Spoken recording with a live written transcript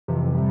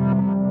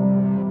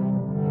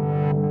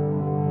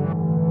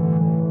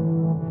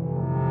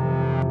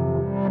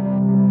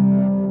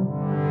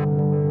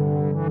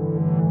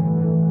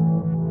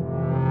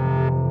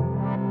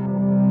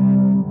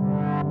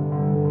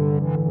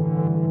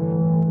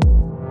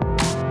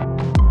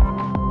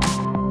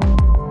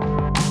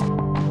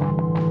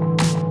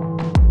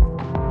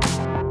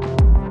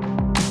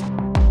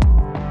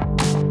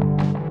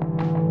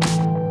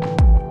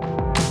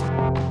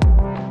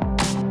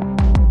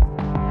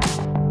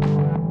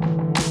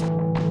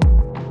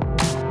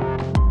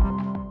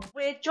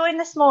joined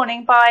this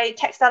morning by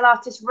textile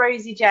artist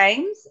Rosie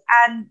James.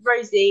 And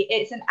Rosie,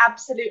 it's an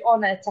absolute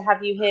honour to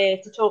have you here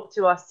to talk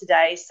to us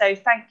today. So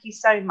thank you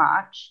so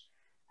much.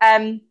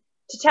 To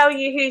tell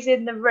you who's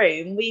in the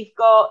room, we've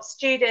got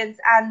students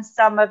and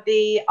some of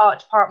the art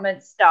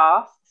department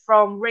staff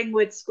from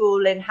Ringwood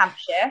School in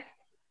Hampshire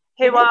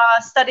who are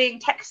studying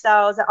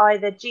textiles at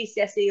either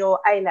GCSE or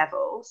A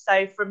level.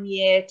 So from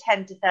year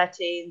 10 to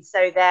 13.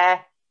 So they're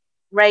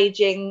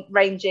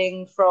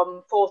ranging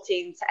from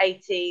 14 to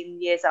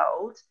 18 years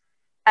old.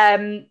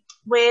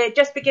 We're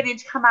just beginning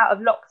to come out of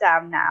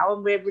lockdown now,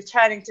 and we're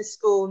returning to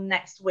school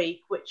next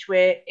week, which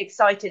we're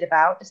excited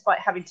about, despite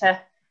having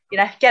to,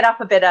 get up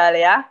a bit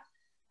earlier.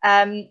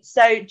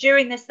 So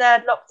during this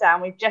third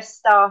lockdown, we've just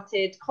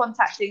started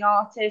contacting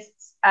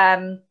artists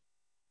and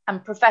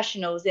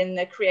professionals in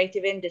the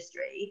creative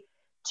industry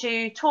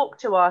to talk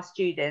to our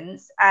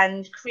students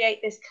and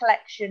create this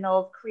collection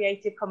of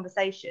creative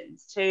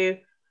conversations to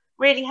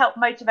really help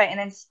motivate and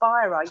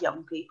inspire our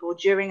young people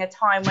during a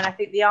time when I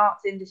think the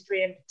arts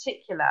industry in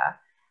particular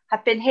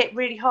have been hit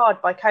really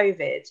hard by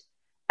COVID.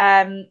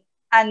 And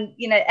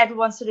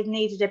everyone sort of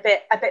needed a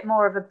bit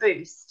more of a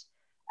boost.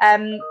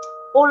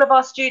 All of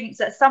our students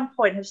at some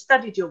point have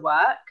studied your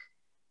work,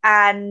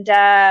 and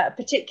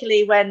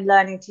particularly when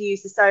learning to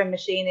use the sewing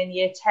machine in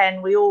year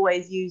 10, we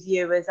always use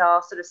you as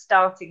our sort of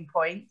starting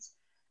point,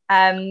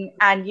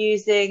 and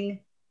using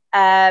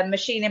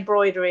machine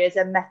embroidery as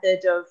a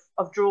method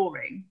of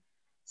drawing.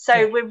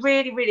 So we're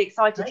really, really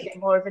excited to get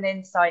more of an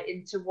insight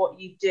into what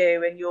you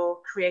do and your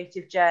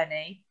creative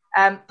journey.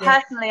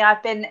 Personally,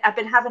 I've been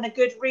having a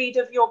good read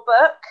of your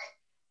book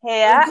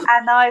here,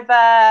 and I've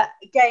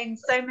gained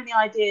so many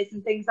ideas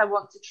and things I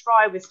want to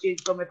try with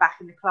students when we're back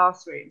in the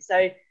classroom.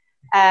 So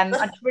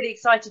I'm really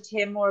excited to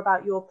hear more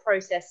about your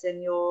process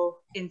and your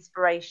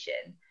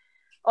inspiration.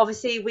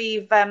 Obviously,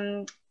 we've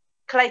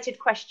collated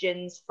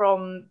questions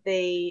from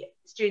the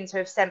students who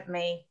have sent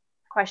me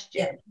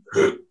questions.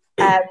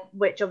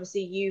 Which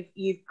obviously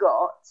you've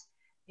got,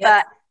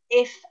 but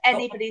if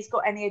anybody's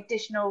got any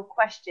additional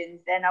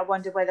questions, then I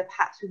wonder whether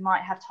perhaps we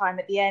might have time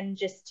at the end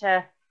just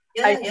to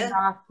open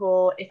up,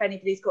 or if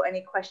anybody's got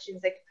any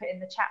questions they could put in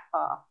the chat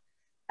bar.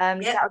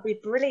 That would be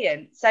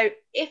brilliant. So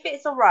if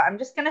it's all right, I'm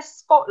just going to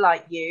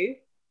spotlight you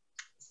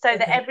so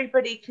that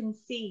everybody can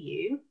see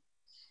you.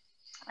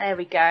 There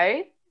we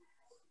go.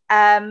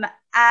 And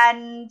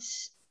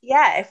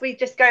if we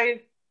just go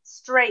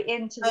straight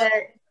into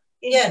the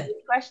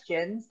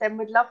questions, then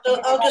we'd love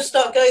to. I'll just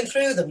start going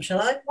through them,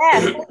 shall I?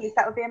 Yeah, please,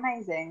 that would be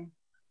amazing.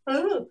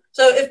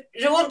 So do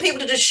you want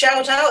people to just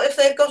shout out if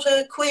they've got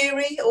a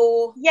query,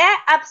 or? Yeah,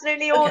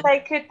 absolutely. Or they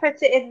could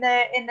put it in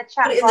the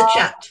chat. Put it in the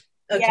chat.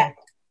 Okay. Yeah.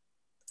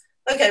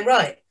 Okay,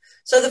 right.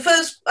 So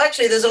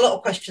actually there's a lot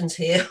of questions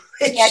here.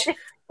 The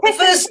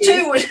first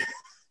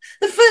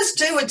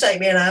two would take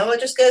me an hour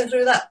just going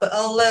through that, but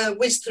I'll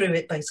whiz through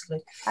it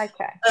basically.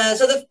 Okay.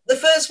 So the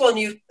first one,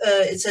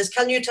 it says,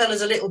 can you tell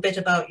us a little bit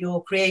about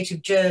your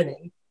creative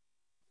journey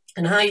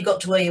and how you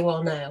got to where you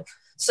are now?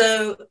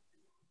 So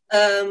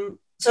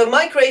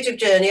my creative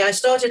journey, I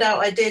started out,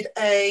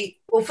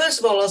 well, first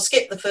of all, I'll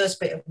skip the first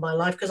bit of my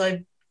life because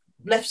I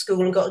left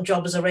school and got a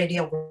job as a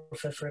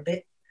radiographer for a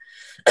bit.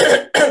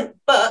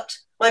 But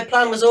my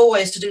plan was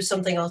always to do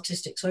something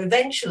artistic. So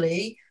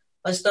eventually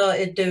I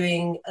started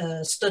doing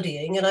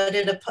studying, and I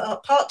did a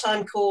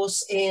part-time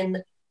course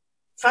in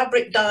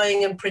fabric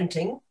dyeing and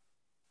printing,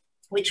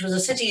 which was a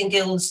City and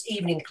Guilds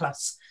evening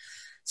class.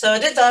 So I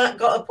did that,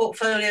 got a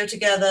portfolio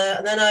together,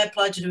 and then I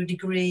applied to do a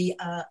degree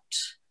at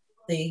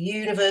the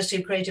University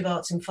of Creative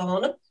Arts in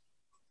Farnham,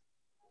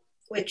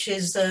 which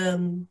is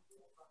around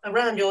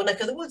your neck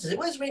of the woods, is it?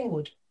 Where's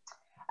Ringwood?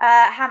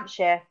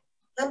 Hampshire.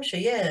 Hampshire,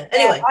 yeah.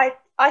 Anyway.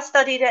 I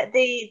studied at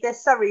the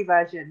Surrey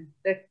version.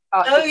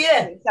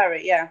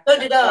 Surrey, yeah. So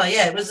did I,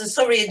 yeah. It was the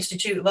Surrey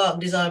Institute of Art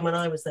and Design when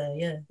I was there,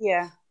 yeah.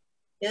 Yeah.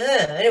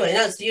 Yeah, anyway,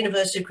 that's the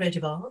University of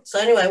Creative Arts. So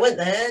anyway, I went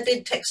there,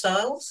 did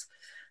textiles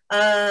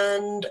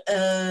and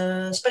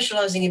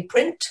specialising in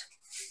print.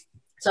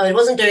 So I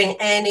wasn't doing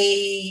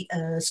any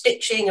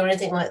stitching or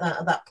anything like that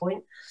at that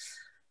point.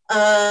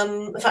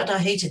 In fact, I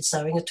hated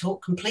sewing at all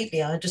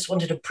completely. I just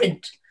wanted to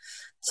print.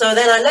 So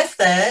then I left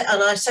there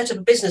and I set up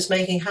a business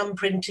making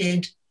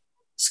hand-printed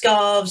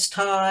scarves,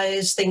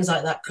 ties, things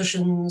like that,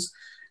 cushions.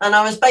 And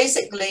I was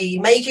basically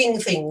making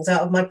things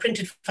out of my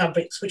printed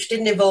fabrics, which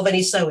didn't involve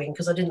any sewing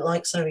because I didn't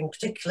like sewing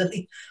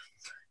particularly.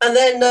 And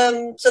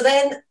then, so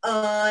then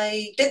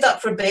I did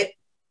that for a bit,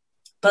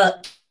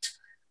 but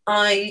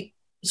I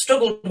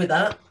struggled with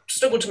that,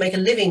 struggled to make a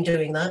living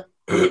doing that.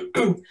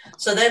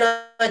 So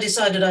then I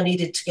decided I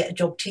needed to get a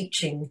job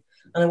teaching,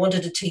 and I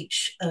wanted to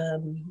teach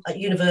at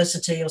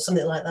university or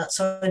something like that.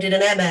 So I did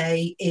an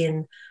MA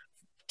in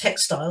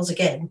textiles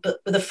again, but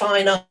with a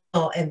fine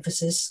art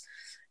emphasis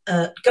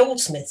at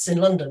Goldsmiths in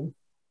London.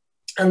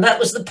 And that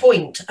was the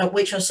point at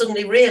which I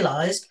suddenly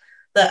realised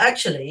that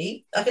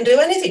actually I can do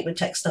anything with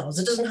textiles.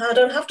 I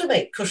don't have to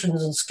make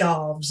cushions and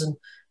scarves and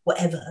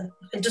whatever.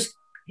 I can just,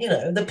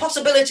 the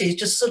possibilities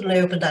just suddenly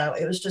opened out.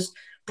 It was just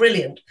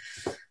brilliant.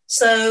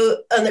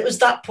 So, and it was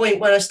that point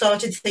where I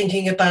started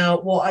thinking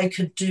about what I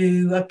could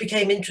do. I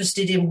became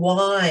interested in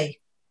why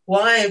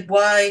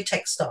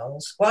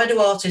textiles? Why do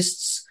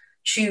artists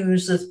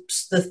choose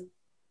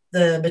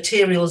the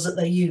materials that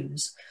they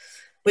use?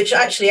 Which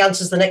actually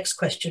answers the next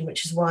question,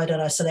 which is why don't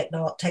I select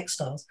art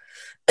textiles?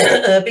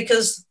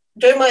 Because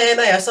during my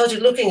MA, I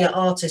started looking at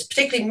artists,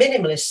 particularly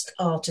minimalist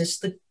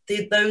artists.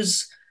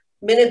 Those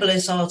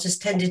minimalist artists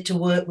tended to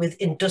work with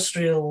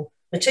industrial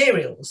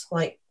materials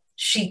like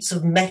sheets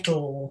of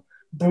metal,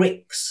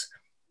 bricks.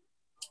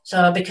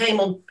 So I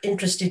became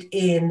interested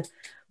in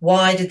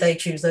why did they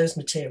choose those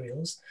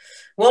materials.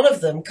 One of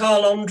them,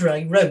 Carl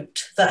Andre,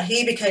 wrote that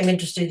he became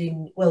interested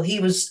in, well, he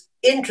was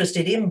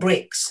interested in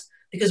bricks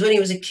because when he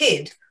was a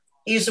kid,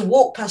 he used to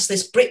walk past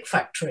this brick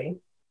factory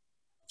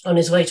on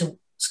his way to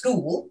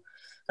school,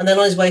 and then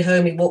on his way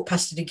home, he walked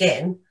past it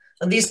again.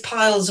 And these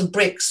piles of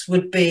bricks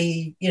would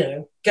be, you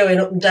know, going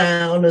up and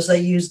down as they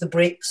used the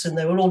bricks, and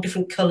they were all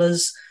different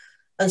colours.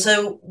 And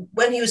so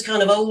when he was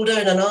kind of older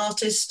and an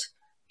artist,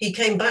 he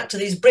came back to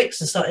these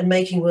bricks and started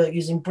making work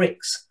using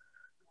bricks.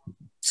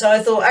 So I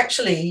thought,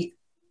 actually,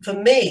 for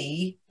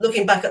me,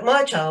 looking back at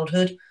my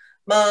childhood,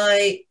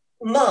 my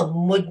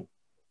mum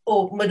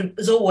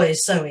was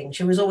always sewing.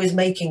 She was always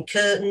making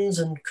curtains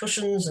and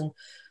cushions and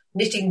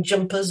knitting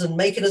jumpers and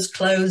making us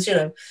clothes, you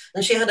know.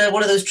 And she had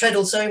one of those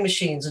treadle sewing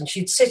machines, and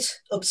she'd sit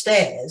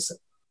upstairs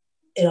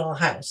in our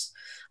house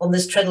on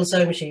this treadle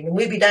sewing machine, and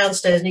we'd be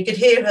downstairs, and you could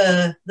hear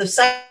the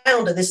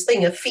sound of this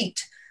thing, her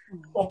feet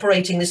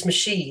operating this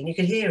machine. You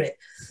could hear it.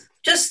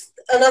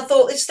 And I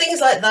thought it's things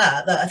like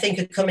that I think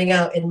are coming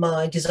out in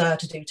my desire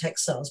to do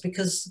textiles,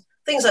 because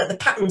things like the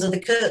patterns of the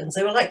curtains,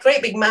 they were like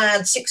great big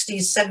mad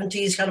 60s,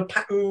 70s kind of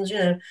patterns, you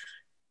know.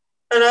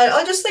 And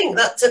I just think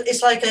that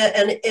it's like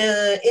an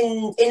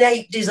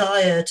innate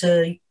desire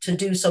to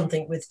do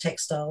something with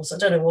textiles. I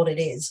don't know what it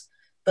is,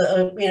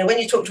 but you know, when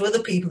you talk to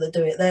other people that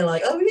do it, they're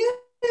like, oh yeah,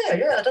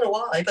 I don't know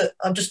why, but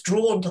I'm just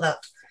drawn to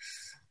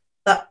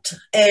that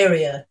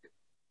area.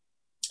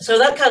 So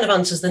that kind of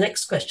answers the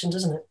next question,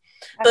 doesn't it?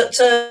 But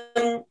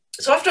so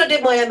after I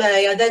did my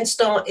MA, I then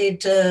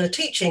started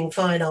teaching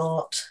fine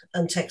art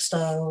and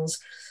textiles,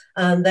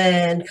 and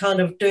then kind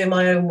of doing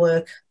my own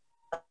work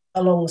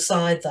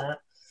alongside that.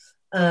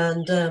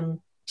 And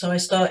so I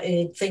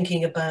started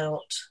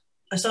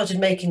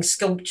making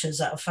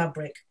sculptures out of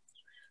fabric.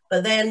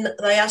 But then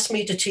they asked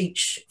me to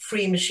teach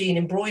free machine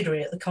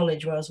embroidery at the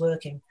college where I was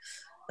working.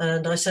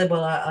 And I said,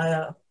 well,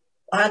 I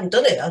hadn't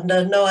done it. I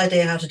had no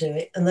idea how to do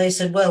it. And they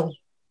said, well,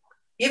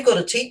 you've got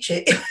to teach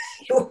it.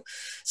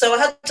 So I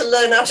had to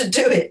learn how to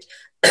do it.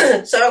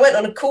 So I went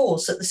on a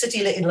course at the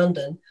City Lit in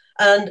London,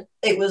 and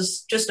it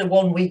was just a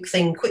 1 week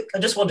thing. I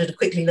just wanted to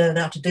quickly learn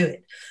how to do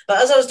it.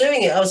 But as I was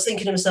doing it, I was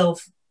thinking to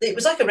myself, it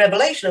was like a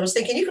revelation. I was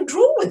thinking, you can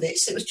draw with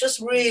this. It was just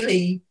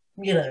really,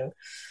 you know.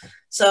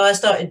 So I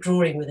started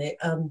drawing with it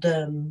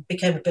and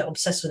became a bit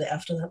obsessed with it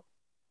after that.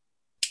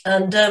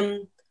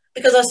 And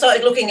because I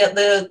started looking at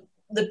the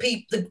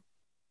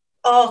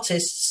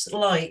artists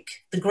like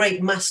the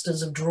great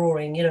masters of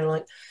drawing, you know,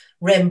 like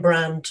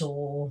Rembrandt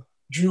or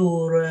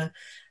Dürer,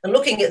 and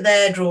looking at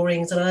their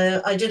drawings,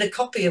 and I did a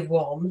copy of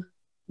one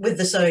with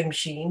the sewing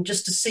machine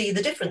just to see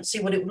the difference, see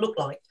what it would look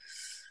like.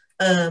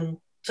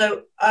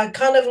 So I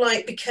kind of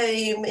like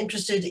became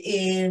interested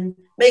in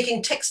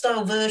making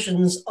textile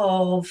versions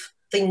of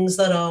things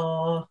that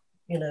are,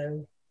 you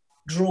know,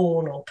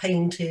 drawn or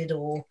painted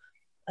or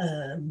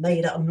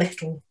made out of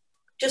metal,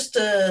 just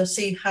to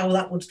see how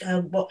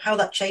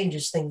that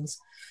changes things.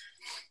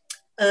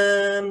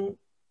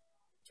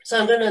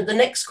 So the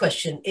next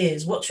question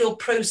is, what's your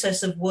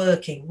process of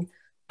working?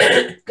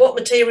 What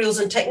materials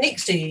and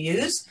techniques do you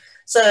use?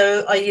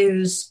 So I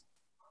use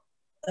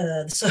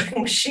the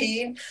sewing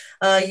machine.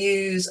 I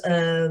use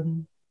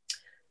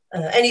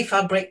any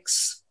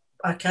fabrics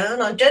I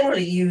can. I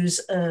generally use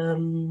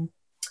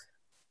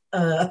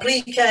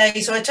applique.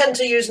 So I tend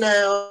to use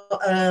now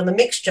a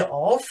mixture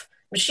of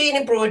machine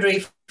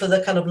embroidery for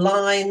the kind of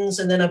lines,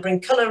 and then I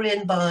bring colour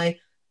in by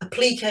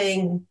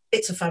appliquing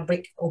bits of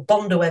fabric or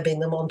bondo webbing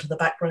them onto the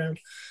background.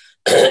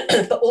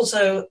 But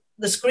also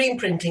the screen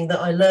printing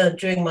that I learned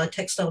during my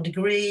textile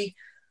degree.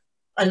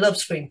 I love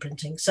screen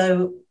printing.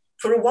 So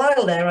for a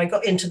while there, I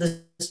got into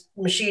the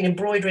machine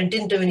embroidery and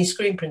didn't do any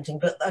screen printing,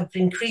 but I've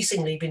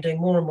increasingly been doing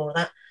more and more of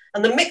that.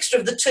 And the mixture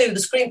of the two,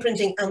 the screen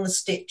printing and the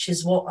stitch,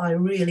 is what I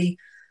really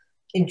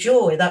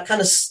enjoy. That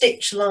kind of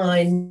stitch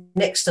line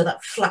next to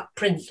that flat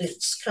print,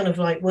 it's kind of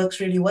like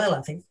works really well,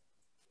 I think.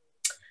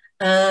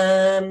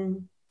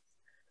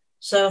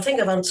 So I think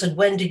I've answered,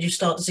 when did you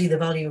start to see the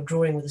value of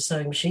drawing with a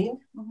sewing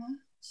machine? Mm-hmm.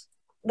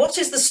 What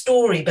is the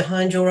story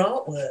behind your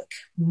artwork?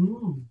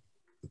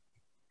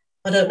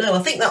 I don't know. I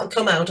think that'll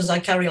come out as I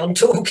carry on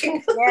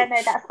talking. Yeah,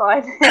 no, that's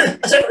fine. I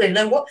don't really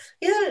know what.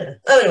 Yeah.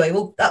 Oh, anyway,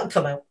 well, that'll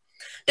come out.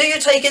 Do you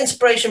take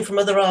inspiration from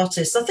other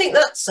artists? I think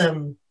that's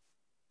a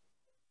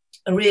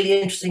really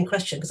interesting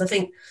question, because I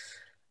think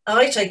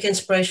I take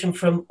inspiration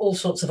from all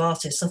sorts of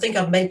artists. I think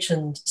I've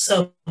mentioned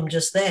some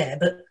just there,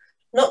 but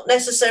not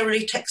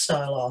necessarily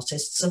textile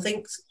artists. I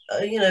think,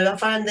 you know, I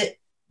find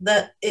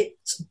that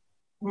it's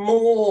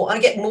I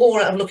get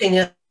more out of looking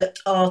at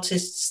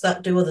artists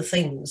that do other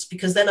things,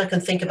 because then I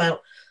can think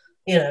about,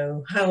 you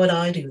know, how would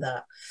I do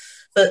that?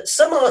 But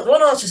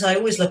one artist I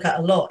always look at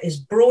a lot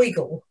is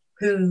Bruegel,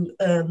 who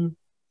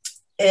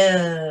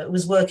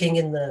was working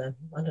in the,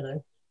 I don't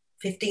know,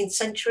 15th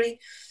century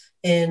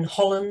in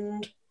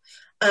Holland.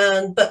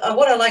 But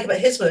what I like about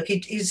his work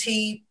is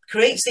he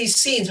creates these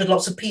scenes with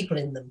lots of people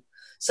in them.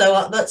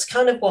 So that's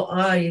kind of what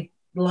I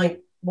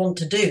want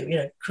to do, you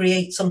know,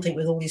 create something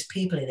with all these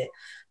people in it.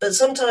 But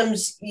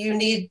sometimes you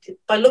need,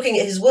 by looking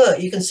at his work,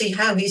 you can see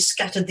how he's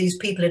scattered these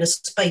people in a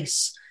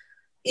space.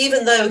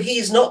 Even though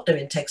he's not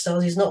doing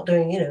textiles, he's not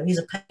doing, you know, he's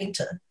a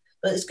painter.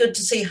 But it's good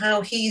to see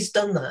how he's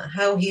done that,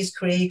 how he's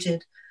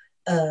created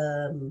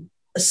a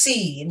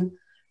scene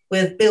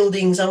with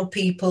buildings and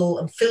people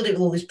and filled it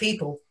with all these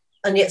people,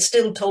 and yet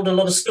still told a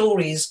lot of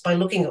stories by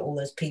looking at all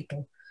those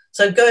people.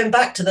 So going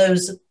back to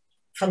those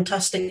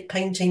fantastic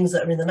paintings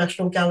that are in the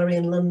National Gallery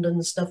in London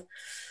and stuff,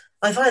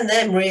 I find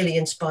them really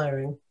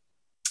inspiring.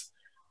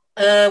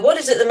 What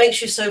is it that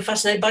makes you so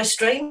fascinated by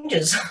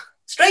strangers?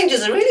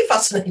 Strangers are really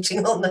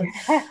fascinating, aren't they?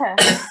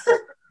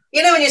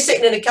 You know, when you're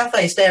sitting in a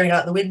cafe staring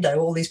out the window,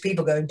 all these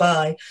people going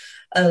by,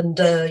 and,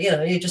 you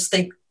know, you just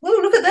think, oh,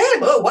 look at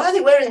them. Oh, why are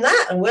they wearing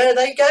that? And where are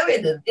they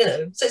going? And, you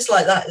know, so it's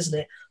like that, isn't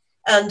it?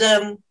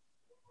 And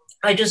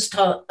I just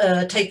go out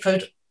and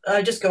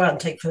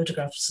take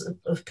photographs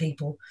of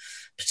people,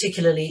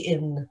 particularly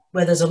in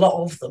where there's a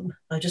lot of them.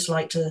 I just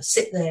like to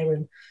sit there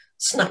and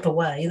snap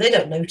away. They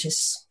don't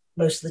notice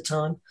most of the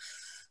time.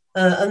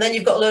 And then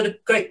you've got a load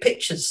of great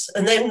pictures.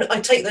 And then I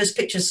take those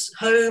pictures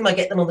home, I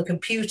get them on the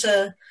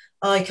computer,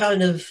 I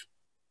kind of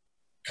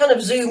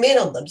zoom in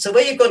on them. So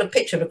where you've got a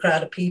picture of a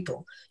crowd of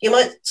people, you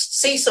might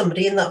see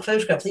somebody in that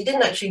photograph that you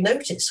didn't actually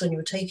notice when you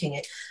were taking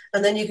it.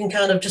 And then you can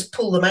kind of just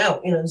pull them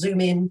out, you know,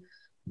 zoom in,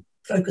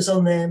 focus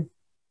on them.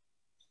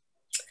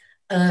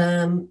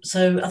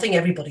 So I think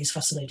everybody's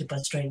fascinated by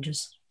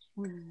strangers.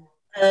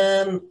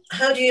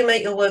 How do you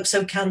make your work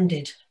so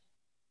candid?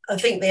 I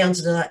think the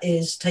answer to that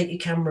is take your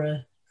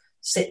camera,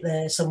 sit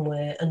there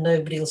somewhere and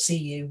nobody will see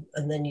you,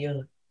 and then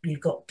you've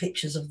got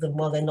pictures of them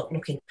while they're not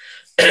looking.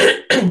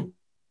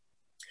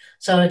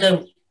 So I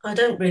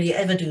don't really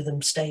ever do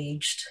them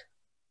staged,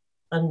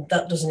 and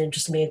that doesn't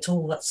interest me at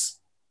all. That's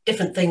a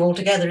different thing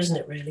altogether, isn't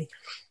it, really?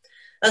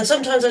 And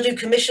sometimes I do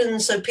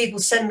commissions, so people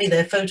send me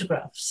their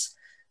photographs.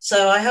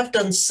 So I have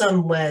done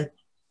some where,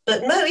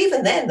 but no,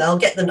 even then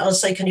I'll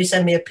say, can you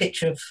send me a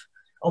picture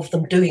of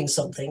them doing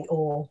something,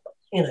 or,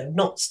 you know,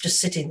 not just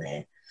sitting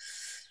there.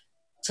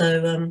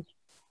 So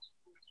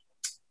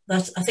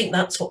I think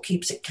that's what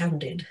keeps it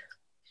candid.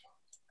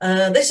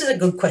 This is a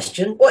good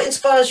question. What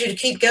inspires you to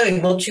keep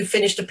going once you've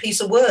finished a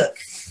piece of work?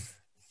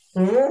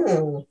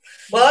 Well,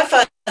 I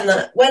find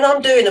that when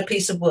I'm doing a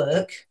piece of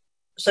work,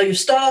 so you've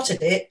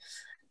started it,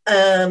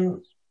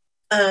 and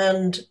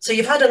so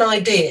you've had an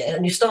idea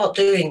and you start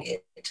doing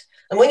it.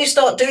 And when you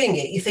start doing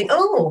it, you think,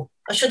 oh,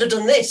 I should have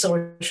done this,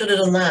 or I should have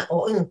done that.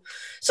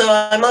 So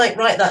I might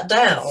write that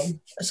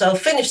down. So I'll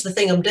finish the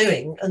thing I'm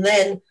doing, and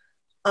then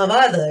I've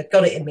either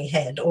got it in my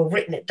head or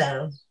written it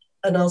down,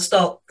 and I'll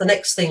start the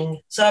next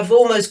thing. So I've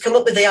almost come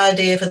up with the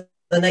idea for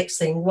the next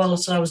thing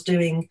whilst I was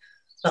doing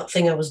that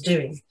thing I was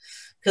doing.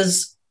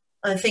 Because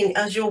I think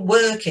as you're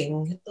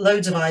working,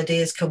 loads of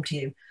ideas come to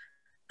you.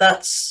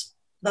 That's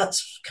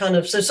kind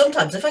of, so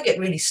sometimes if I get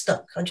really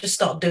stuck, I just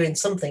start doing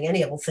something,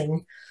 any old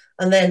thing,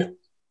 and then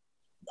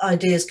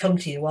ideas come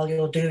to you while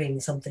you're doing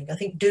something. I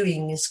think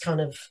doing is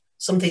kind of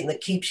something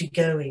that keeps you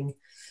going,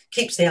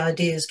 keeps the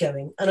ideas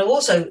going. And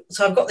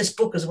I've got this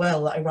book as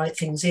well that I write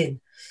things in,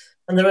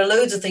 and there are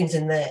loads of things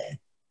in there.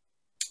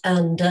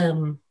 And I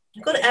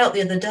got it out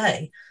the other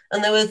day,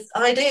 and there were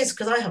ideas,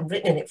 because I haven't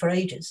written in it for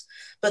ages,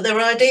 but there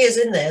were ideas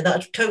in there that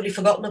I'd totally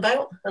forgotten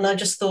about. And I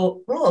just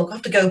thought, oh, I'll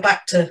have to go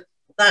back to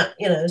that,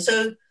 you know.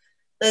 So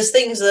there's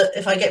things that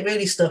if I get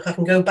really stuck, I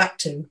can go back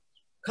to.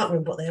 Can't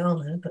remember what they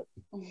are now, but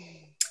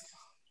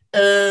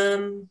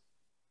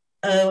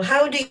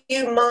how do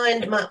you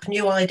mind map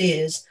new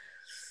ideas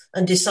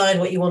and decide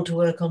what you want to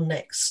work on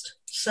next?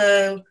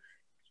 So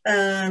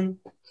mind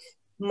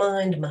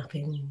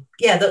mapping,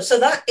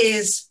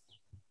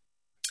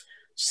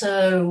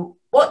 so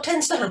what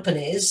tends to happen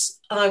is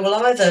I will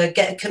either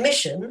get a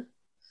commission,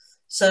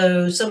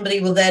 so somebody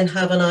will then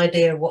have an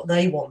idea of what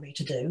they want me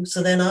to do,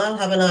 so then I'll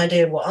have an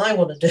idea of what I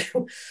want to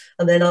do,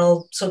 and then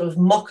I'll sort of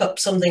mock up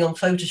something on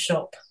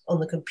Photoshop on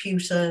the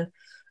computer,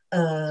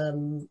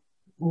 in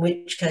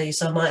which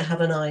case I might have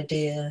an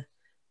idea,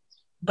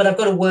 but I've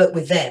got to work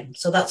with them,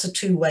 so that's a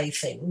two-way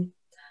thing.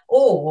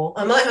 Or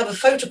I might have a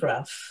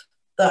photograph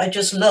that I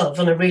just love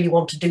and I really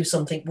want to do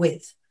something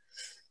with.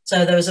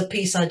 So there was a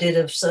piece I did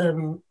of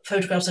some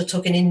photographs I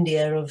took in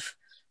India of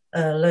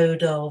a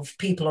load of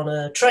people on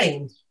a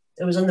train.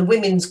 It was on the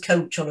women's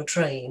coach on a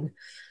train.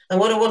 And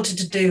what I wanted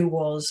to do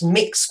was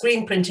mix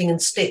screen printing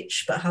and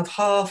stitch, but have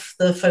half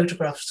the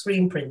photograph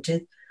screen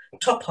printed,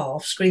 top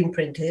half screen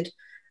printed,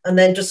 and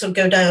then just sort of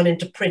go down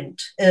into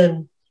print,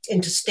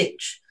 into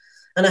stitch.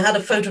 And I had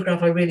a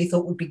photograph I really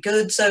thought would be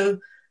good. So,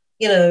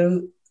 you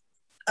know,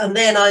 and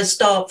then I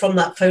start from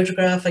that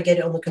photograph, I get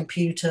it on the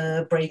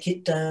computer, break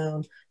it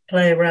down,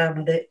 play around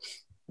with it.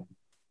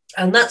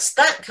 And that's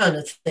that kind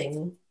of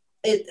thing.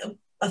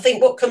 I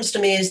think what comes to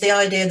me is the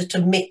idea that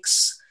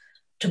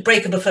to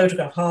break up a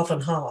photograph half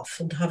and half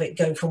and to have it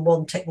go from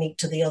one technique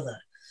to the other.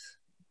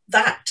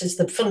 That is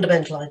the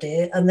fundamental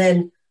idea. And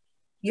then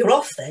you're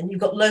off then. You've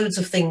got loads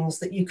of things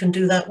that you can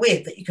do that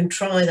with, that you can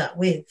try that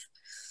with.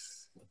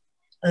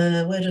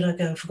 Where did I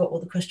go? I forgot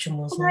what the question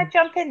was. Can I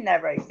jump in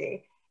there,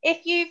 Rosie?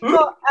 If you've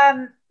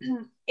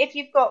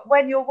got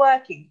when you're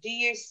working, do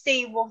you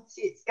see what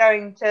it's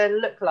going to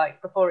look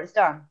like before it's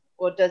done?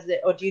 Or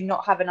do you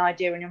not have an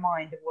idea in your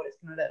mind of what it's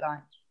going to look like?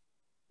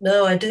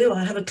 No, I do.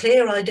 I have a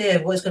clear idea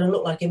of what it's going to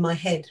look like in my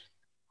head.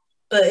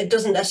 But it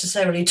doesn't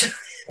necessarily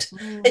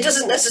it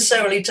doesn't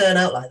necessarily turn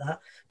out like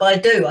that. But I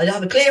do. I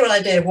have a clear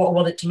idea of what I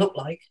want it to look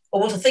like, or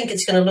what I think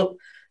it's going to look.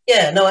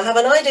 Yeah, no, I have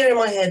an idea in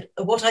my head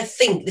of what I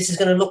think this is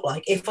going to look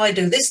like. If I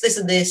do this, this,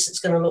 and this, it's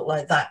going to look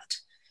like that.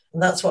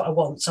 And that's what I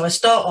want. So I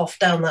start off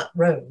down that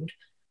road,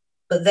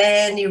 but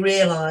then you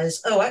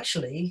realise, oh,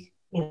 actually,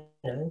 you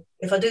know,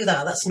 if I do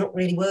that, that's not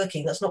really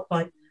working. That's not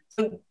quite,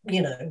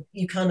 you know,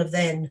 you kind of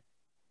then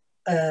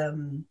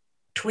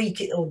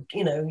tweak it, or,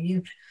 you know,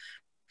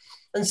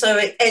 and so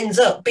it ends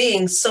up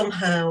being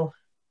somehow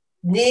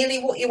nearly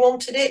what you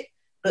wanted it,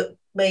 but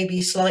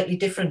maybe slightly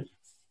different.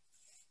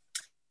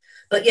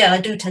 But yeah,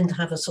 I do tend to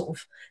have a sort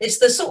of, it's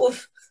the sort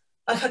of,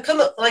 I come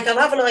up, like I'll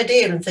have an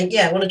idea and think,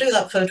 yeah, I want to do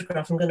that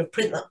photograph. I'm going to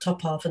print that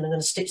top half and I'm going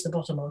to stitch the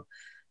bottom on.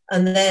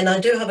 And then I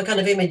do have a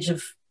kind of image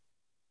of,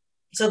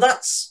 so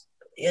that's,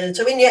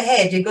 so in your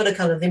head, you've got a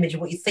kind of image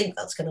of what you think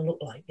that's going to look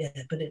like.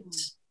 Yeah, but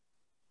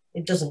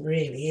it doesn't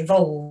really, it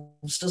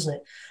evolves, doesn't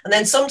it? And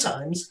then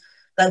sometimes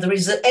that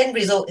the end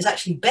result is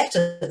actually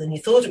better than you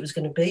thought it was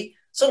going to be.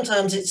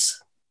 Sometimes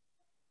it's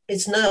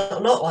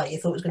not like you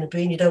thought it was going to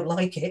be and you don't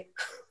like it,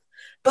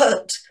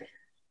 but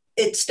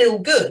it's still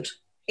good.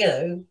 You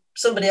know,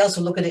 somebody else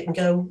will look at it and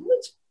go,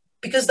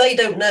 because they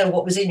don't know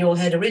what was in your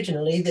head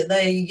originally, that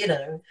they, you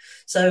know,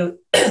 so,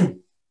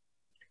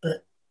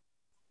 but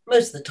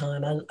most of the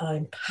time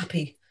I'm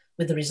happy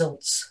with the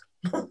results.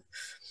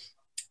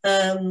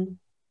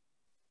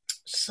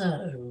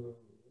 So,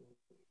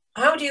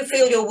 how do you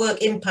feel your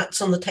work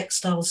impacts on the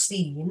textile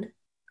scene?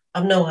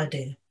 I've no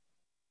idea.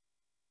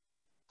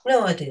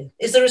 No idea.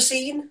 Is there a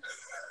scene?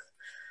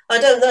 I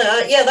don't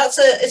know. Yeah,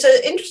 it's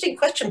an interesting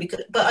question,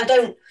 but I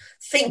don't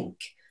think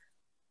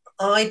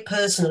I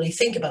personally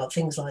think about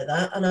things like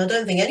that, and I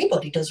don't think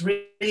anybody does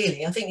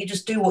really. I think you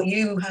just do what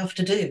you have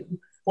to do,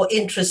 what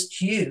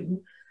interests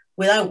you,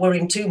 without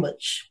worrying too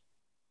much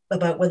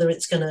about whether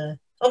it's going to.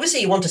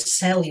 Obviously, you want to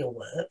sell your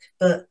work,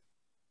 but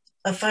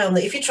I found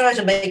that if you try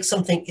to make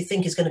something you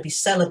think is going to be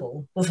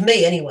sellable, well, for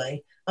me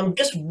anyway, I'm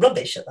just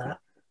rubbish at that.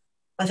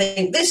 I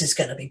think this is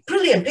going to be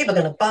brilliant. People are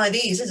going to buy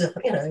these,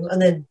 you know,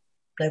 and then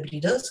nobody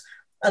does.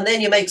 And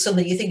then you make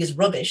something you think is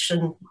rubbish,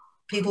 and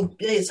people.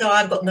 So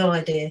I've got no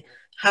idea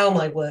how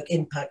my work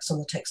impacts on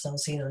the textile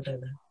scene. I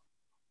don't know.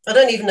 I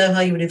don't even know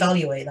how you would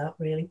evaluate that,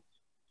 really.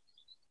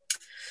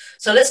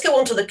 So let's go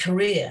on to the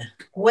career.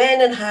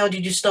 When and how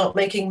did you start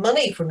making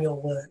money from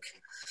your work?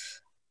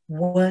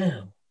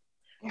 Wow.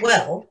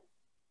 Well,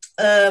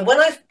 when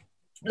I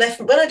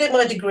did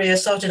my degree, I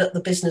started up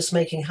the business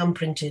making hand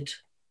printed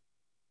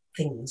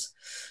things.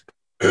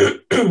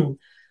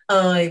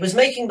 I was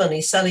making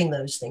money selling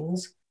those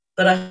things,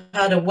 but I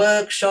had a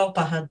workshop,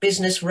 I had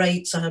business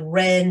rates, I had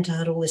rent, I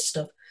had all this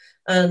stuff.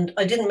 And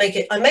I didn't make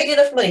it. I made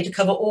enough money to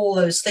cover all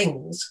those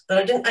things, but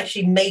I didn't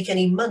actually make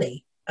any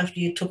money after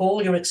you took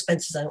all your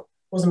expenses out.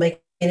 Wasn't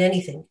making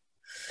anything,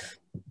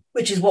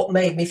 which is what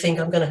made me think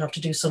I'm going to have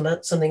to do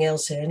something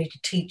else here. I need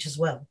to teach as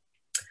well.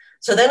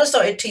 So then I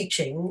started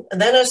teaching,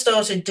 and then I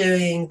started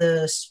doing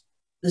this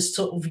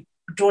sort of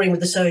drawing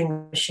with the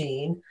sewing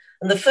machine.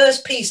 And the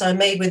first piece I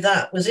made with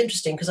that was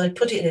interesting because I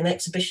put it in an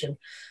exhibition,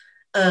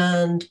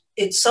 and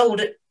it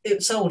sold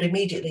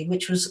immediately,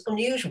 which was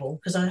unusual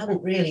because I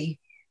hadn't really,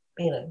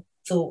 you know,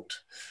 thought.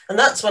 And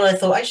that's when I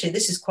thought, actually,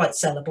 this is quite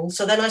sellable.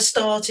 So then I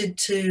started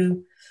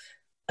to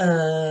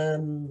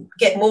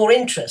get more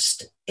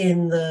interest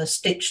in the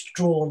stitched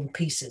drawn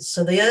pieces.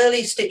 So the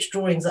early stitched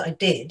drawings that I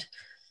did,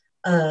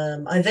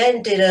 I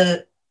then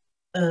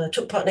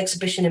took part in an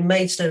exhibition in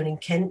Maidstone in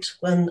Kent,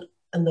 and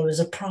there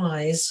was a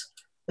prize,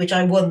 which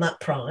I won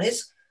that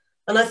prize.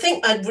 And I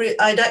think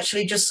I'd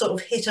actually just sort of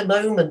hit a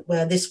moment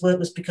where this work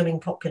was becoming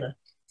popular.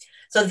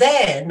 So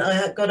then I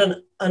had got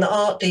an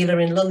art dealer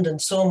in London,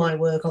 saw my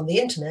work on the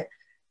internet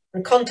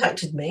and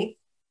contacted me.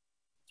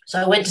 So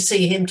I went to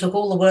see him, took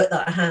all the work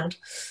that I had,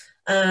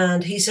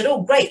 and he said,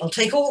 oh, great, I'll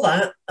take all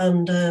that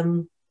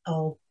and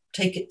I'll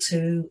take it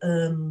to,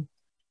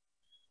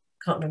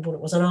 can't remember what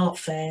it was, an art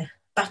fair.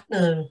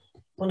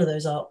 One of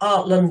those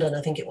Art London,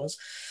 I think it was.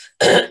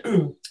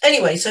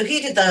 Anyway, so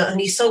he did that and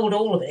he sold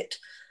all of it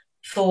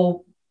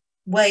for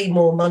way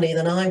more money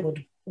than I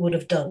would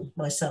have done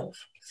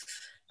myself.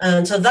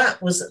 And so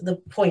that was the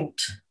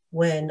point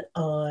when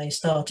I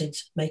started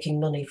making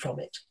money from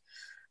it.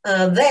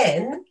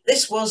 Then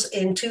this was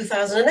in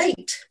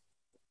 2008.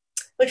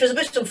 which was a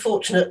bit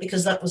unfortunate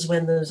because that was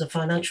when there was a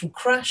financial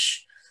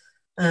crash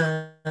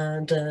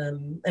and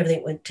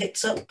everything went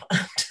tits up.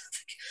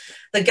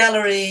 The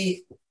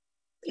gallery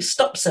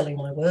stopped selling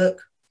my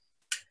work.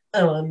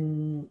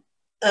 And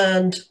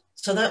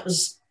so that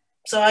was,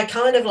 so I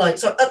kind of like,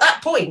 so at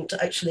that point,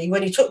 actually,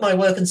 when he took my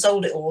work and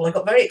sold it all, I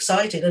got very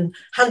excited and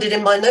handed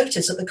in my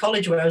notice at the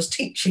college where I was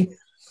teaching,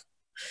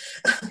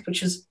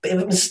 which was a bit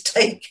of a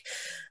mistake.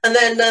 And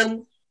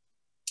then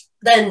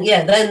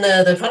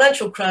the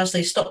financial crash,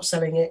 they stopped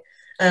selling it.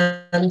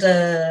 And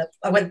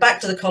I went back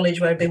to the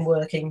college where I'd been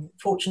working.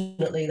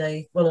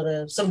 Fortunately,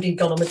 somebody had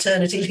gone on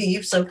maternity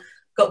leave, so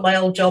got my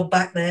old job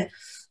back there.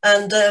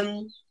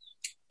 And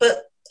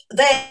but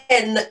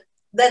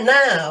then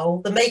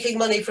now the making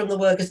money from the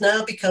work has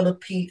now become a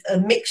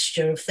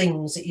mixture of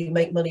things that you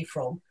make money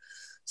from.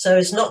 So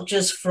it's not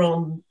just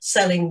from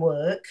selling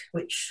work,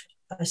 which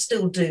I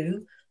still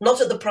do,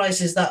 not at the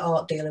prices that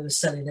art dealer was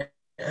selling it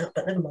at,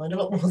 but never mind, a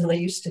lot more than I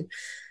used to.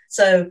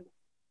 So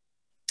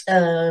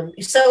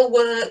you sell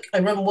work, I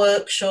run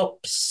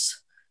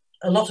workshops,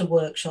 a lot of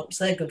workshops,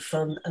 they're good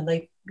fun, and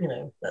they,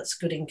 that's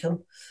good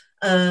income.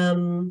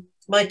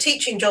 My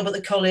teaching job at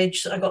the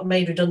college, I got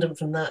made redundant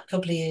from that a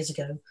couple of years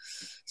ago.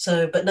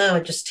 So, but now I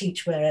just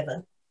teach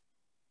wherever.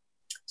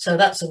 So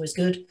that's always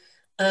good.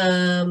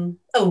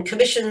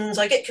 Commissions.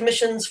 I get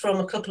commissions from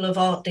a couple of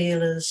art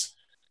dealers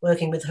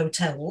working with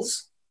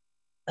hotels,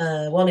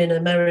 one in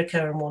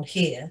America and one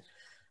here.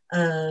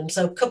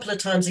 So a couple of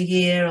times a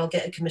year, I'll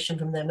get a commission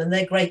from them, and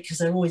they're great because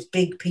they're always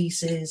big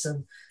pieces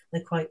and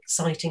they're quite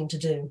exciting to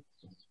do.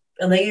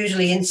 And they're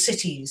usually in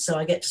cities, so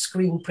I get to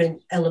screen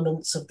print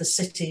elements of the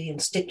city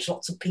and stitch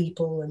lots of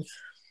people.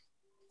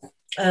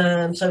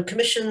 And so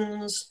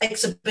commissions,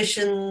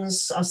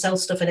 exhibitions, I sell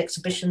stuff in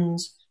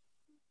exhibitions.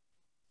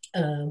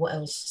 What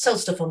else? Sell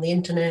stuff on the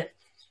internet.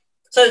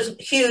 So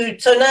it's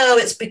huge. So now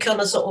it's become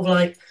a sort of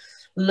like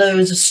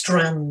loads of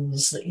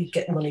strands that you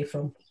get money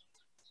from.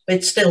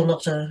 It's still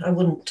not I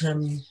wouldn't,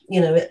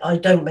 I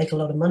don't make a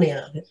lot of money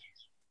out of it.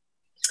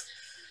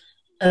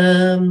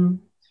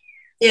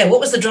 What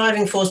was the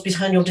driving force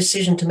behind your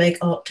decision to make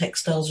art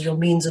textiles as your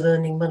means of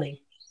earning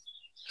money?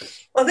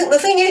 I think the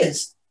thing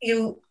is,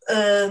 you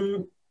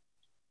want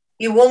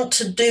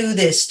to do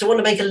this, to want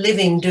to make a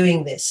living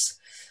doing this,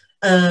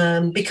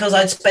 because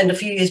I'd spent a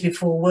few years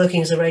before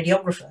working as a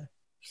radiographer.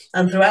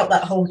 And throughout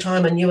that whole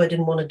time, I knew I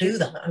didn't want to do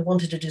that. I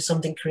wanted to do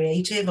something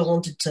creative. I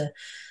wanted to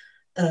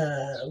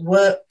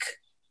work.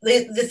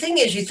 The thing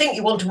is, you think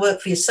you want to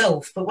work for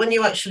yourself, but when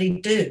you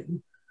actually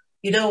do,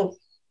 you don't,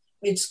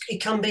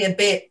 it can be a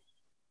bit,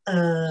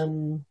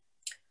 you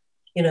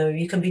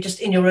can be just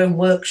in your own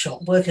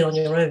workshop, working on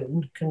your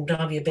own, can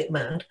drive you a bit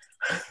mad.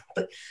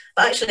 But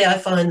actually, I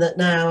find that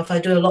now, if I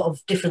do a lot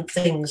of different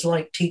things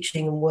like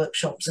teaching and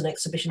workshops and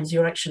exhibitions,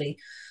 you're actually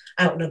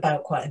out and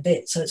about quite a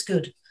bit. So it's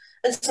good.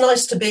 And it's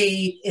nice to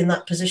be in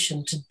that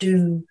position to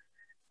do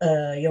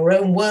your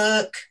own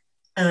work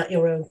at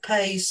your own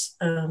pace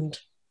and,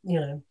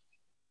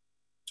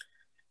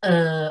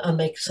 and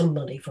make some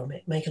money from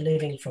it, make a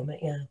living from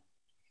it, yeah.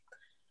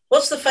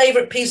 What's the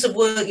favourite piece of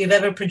work you've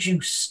ever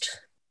produced?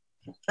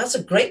 That's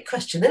a great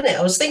question, isn't it?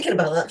 I was thinking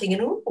about that,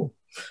 thinking, oh.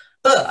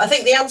 But I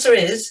think the answer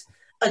is,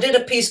 I did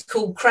a piece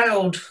called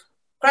Crowd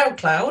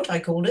Cloud, I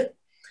called it.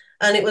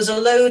 And it was a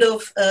load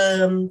of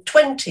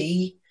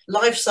 20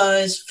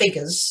 life-size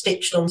figures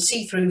stitched on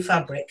see-through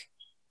fabric,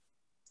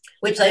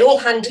 which they all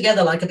hang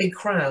together like a big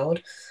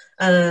crowd.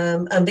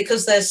 And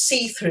because they're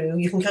see-through,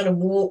 you can kind of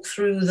walk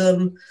through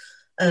them,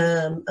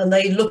 and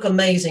they look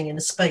amazing in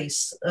a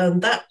space.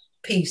 And that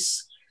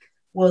piece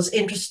was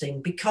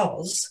interesting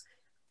because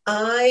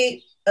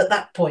I, at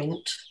that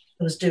point,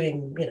 was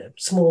doing,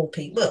 small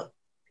people, well,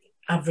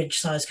 average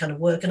size kind of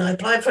work. And I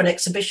applied for an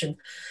exhibition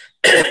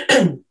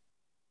and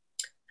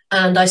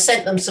I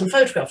sent them some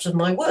photographs of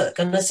my work.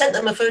 And I sent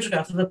them a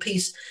photograph of a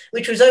piece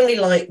which was only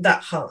like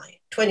that high,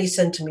 20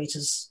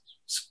 centimeters,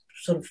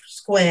 sort of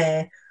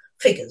square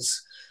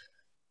figures.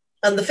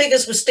 And the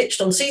figures were stitched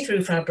on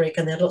see-through fabric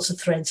and they had lots of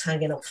threads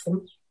hanging off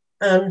them.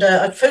 And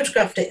I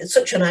photographed it at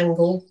such an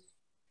angle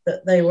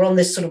that they were on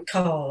this sort of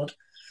card.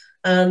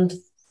 And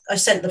I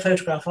sent the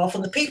photograph off,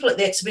 and the people at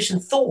the exhibition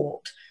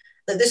thought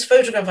that this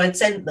photograph I'd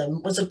sent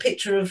them was a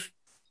picture of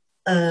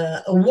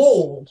a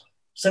wall.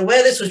 So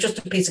where this was just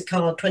a piece of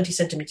card 20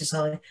 centimeters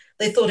high,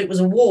 they thought it was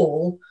a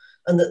wall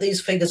and that these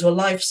figures were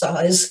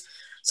life-size.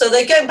 So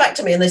they came back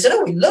to me and they said,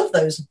 oh, we love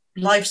those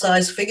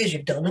life-size figures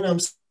you've done. And I'm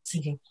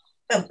thinking,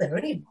 oh, they're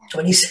only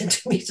 20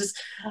 centimeters.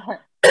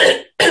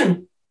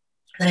 And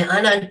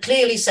I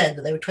clearly said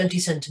that they were 20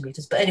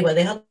 centimeters. But anyway,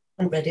 they hadn't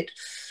read it.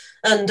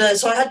 And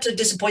so I had to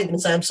disappoint them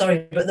and say, I'm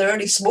sorry, but they're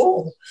only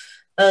small.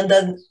 And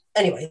then,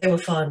 anyway, they were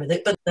fine with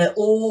it. But they're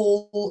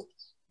all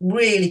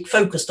really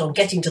focused on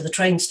getting to the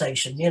train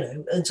station,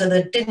 and so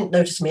they didn't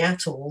notice me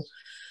at all.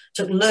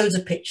 Took loads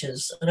of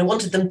pictures, and I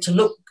wanted them to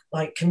look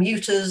like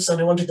commuters,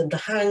 and I wanted them to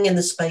hang in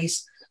the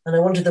space, and I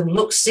wanted them to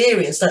look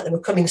serious, like they were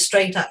coming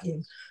straight at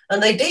you. And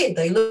they did.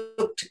 They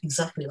looked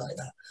exactly like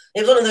that.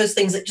 It was one of those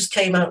things that just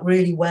came out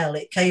really well.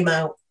 It came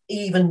out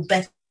even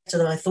better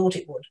than I thought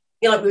it would.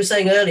 You know, like we were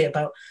saying earlier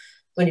about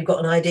when you've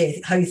got an idea,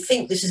 how you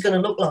think this is going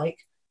to look like.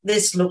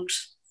 This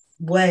looked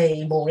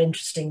way more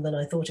interesting than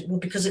I thought it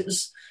would, because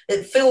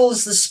it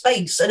fills the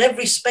space, and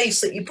every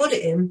space that you put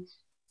it in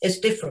is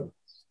different.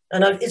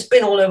 And it's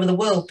been all over the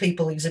world,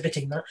 people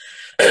exhibiting that.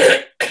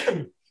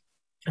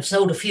 I've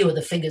sold a few of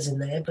the figures in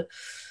there, but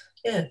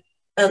yeah.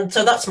 And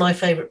so that's my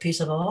favourite piece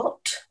of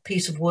art,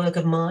 piece of work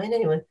of mine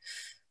anyway.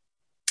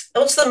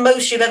 What's the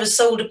most you've ever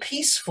sold a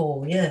piece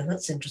for? Yeah,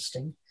 that's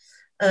interesting.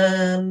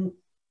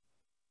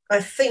 I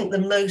think the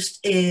most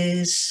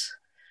is,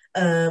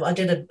 I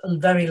did a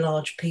very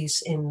large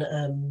piece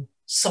in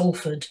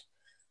Salford,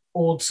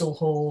 Ordsall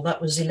Hall.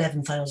 That was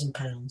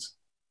 £11,000,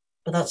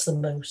 but that's the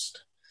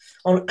most.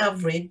 On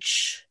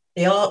average,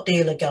 the art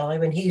dealer guy,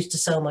 when he used to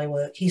sell my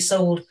work, he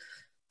sold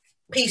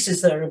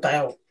pieces that are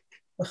about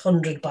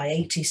 100 by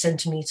 80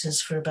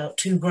 centimetres for about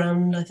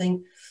 £2,000, I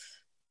think.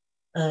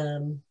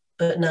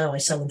 But now I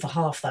sell them for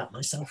half that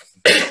myself.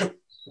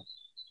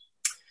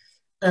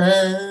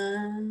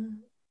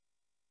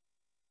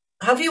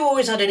 Have you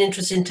always had an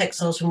interest in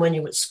textiles from when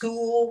you were at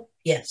school?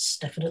 Yes,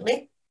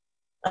 definitely.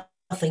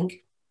 I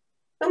think.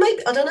 Well,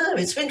 maybe, I don't know.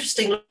 It's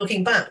interesting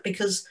looking back,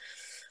 because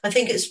I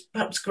think it's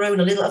perhaps grown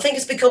a little. I think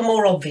it's become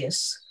more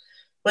obvious.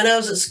 When I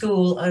was at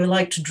school, I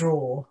liked to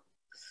draw.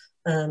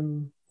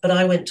 But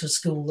I went to a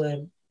school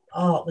where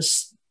art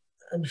was,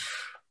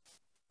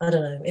 I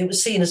don't know, it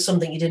was seen as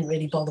something you didn't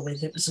really bother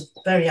with. It was a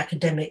very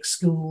academic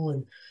school.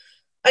 And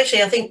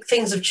actually, I think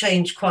things have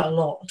changed quite a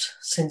lot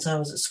since I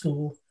was at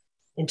school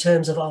in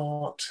terms of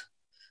art.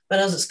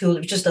 When I was at school, it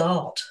was just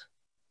art.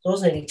 There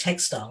wasn't any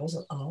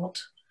textiles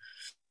art.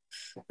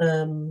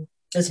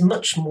 There's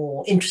much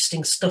more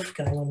interesting stuff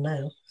going on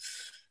now.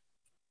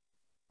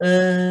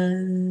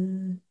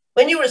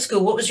 When you were at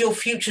school, what was your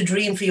future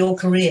dream for your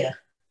career?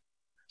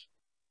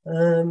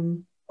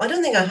 I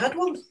don't think I had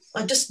one.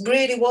 I just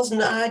really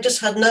wasn't. I just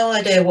had no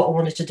idea what I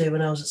wanted to do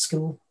when I was at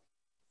school.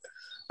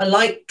 I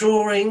liked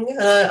drawing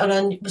and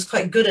I was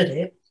quite good at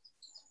it,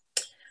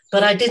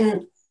 but I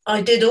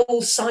did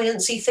all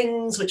sciencey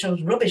things, which I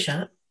was rubbish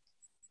at.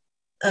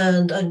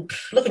 And I'm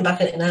looking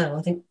back at it now,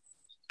 I think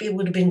it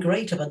would have been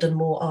great if I'd done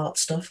more art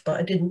stuff, but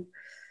I didn't.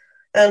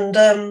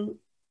 And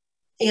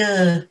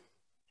yeah,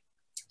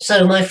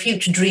 so my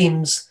future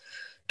dreams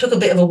took a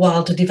bit of a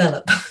while to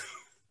develop.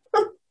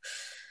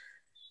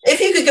 If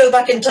you could go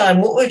back in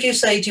time, what would you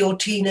say to your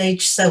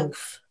teenage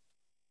self?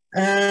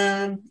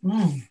 I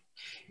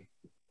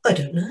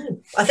don't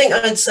know. I think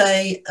I'd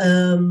say,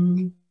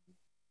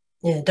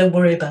 yeah, don't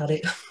worry about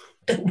it.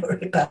 Don't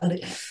worry about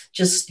it.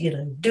 Just,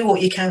 do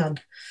what you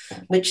can,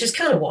 which is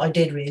kind of what I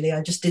did, really.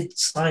 I just did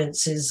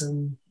sciences,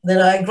 and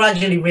then I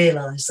gradually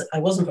realised that I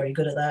wasn't very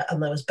good at that,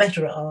 and I was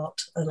better at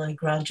art, and I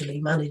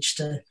gradually managed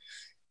to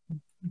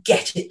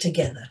get it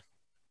together.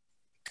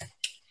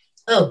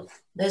 Oh,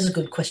 there's a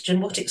good question.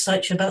 What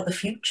excites you about the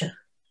future?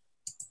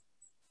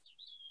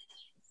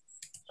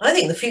 I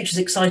think the future's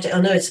exciting.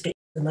 I know it's a bit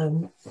at the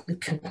moment, the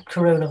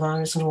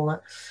coronavirus and all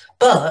that,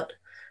 but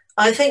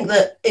I think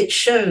that it's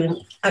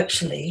shown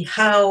actually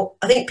how,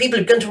 I think people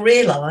are going to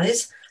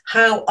realise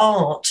how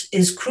art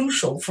is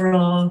crucial for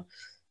our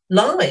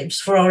lives,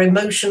 for our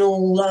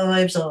emotional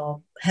lives,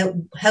 our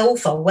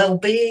health, our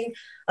well-being.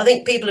 I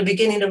think people are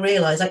beginning to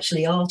realise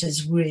actually art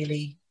is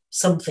really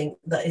something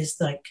that is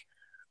like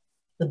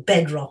the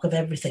bedrock of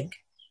everything.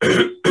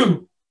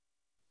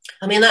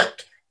 I mean,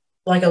 that,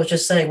 like I was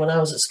just saying, when I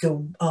was at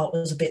school, art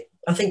was a bit,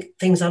 I think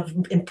things have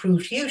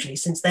improved hugely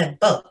since then.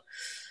 But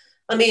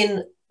I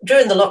mean,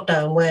 during the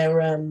lockdown where,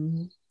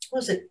 what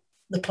was it,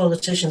 the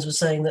politicians were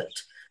saying that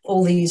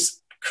all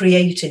these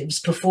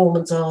creatives,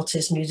 performance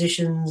artists,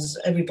 musicians,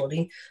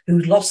 everybody who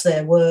lost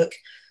their work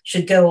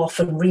should go off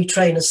and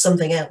retrain as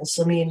something else.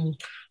 I mean,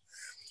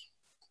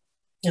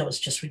 it was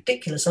just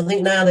ridiculous. I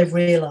think now they're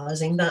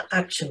realising that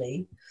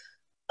actually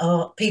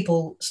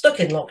people stuck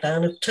in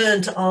lockdown have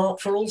turned to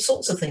art for all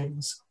sorts of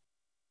things.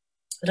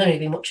 I've only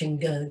been watching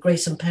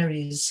Grayson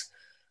Perry's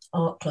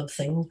art club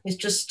thing. It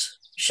just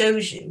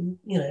shows you,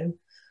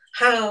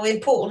 how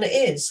important it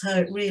is, how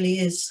it really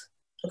is.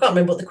 I can't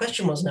remember what the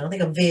question was now. I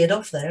think I veered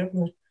off there.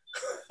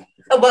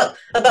 about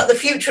the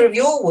future of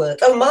your work.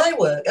 Oh, my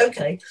work.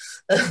 Okay.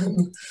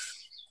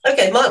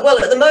 Okay.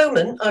 Well, at the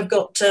moment, I've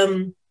got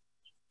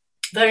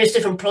various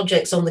different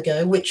projects on the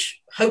go,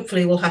 which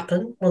hopefully will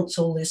happen once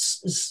all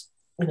this is,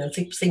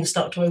 things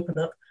start to open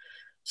up.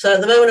 So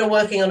at the moment, I'm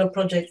working on a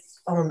project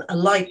on a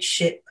light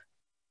ship,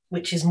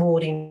 which is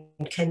moored in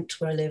Kent,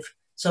 where I live.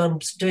 So I'm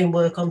doing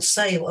work on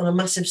a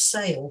massive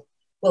sail,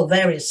 well,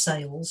 various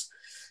sails.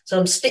 So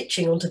I'm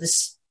stitching onto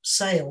this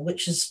sail,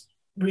 which is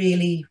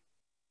really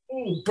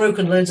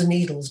broken loads of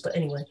needles. But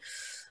anyway,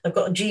 I've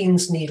got a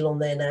jeans needle on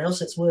there now,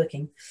 so it's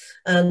working.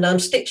 And I'm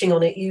stitching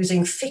on it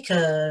using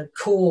thicker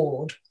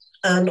cord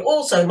and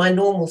also my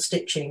normal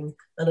stitching.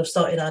 And I've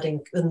started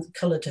adding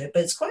colour to it.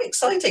 But it's quite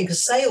exciting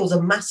because sails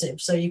are massive.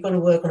 So you've got to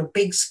work on a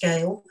big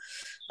scale.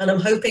 And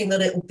I'm hoping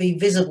that it will be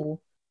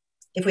visible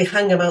if we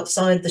hang them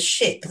outside the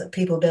ship, that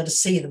people will be able to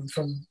see them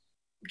from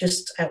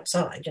just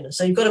outside,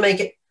 So you've got to make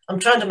it, I'm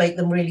trying to make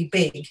them really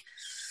big.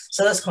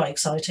 So that's quite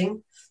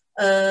exciting.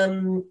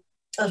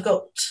 I've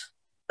got,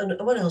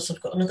 what else?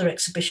 I've got another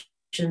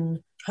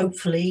exhibition,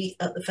 hopefully,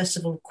 at the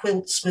Festival of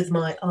Quilts with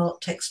my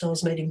Art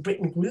Textiles Made in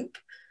Britain group,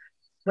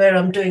 where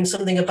I'm doing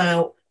something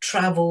about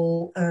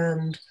travel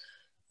and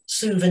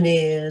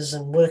souvenirs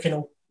and working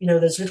on,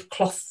 those little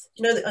cloth,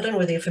 I don't know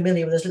whether you're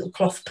familiar with those little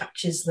cloth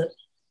patches that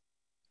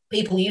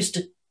people used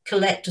to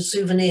collect as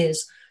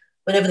souvenirs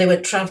whenever they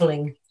went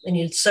traveling, and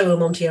you'd sew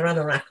them onto your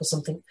anorak or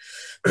something.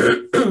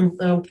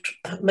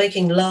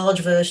 Making large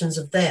versions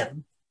of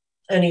them,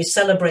 only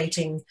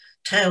celebrating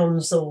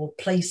towns or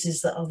places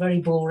that are very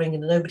boring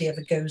and nobody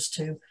ever goes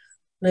to,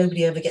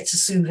 nobody ever gets a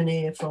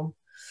souvenir from.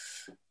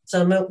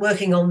 So I'm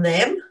working on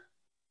them.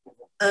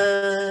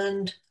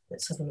 And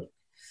let's have a look.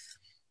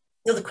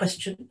 Another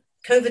question.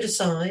 COVID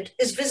aside,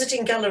 is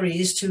visiting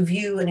galleries to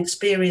view and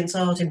experience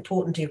art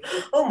important to you?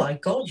 Oh my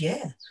God,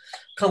 yeah.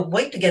 Can't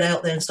wait to get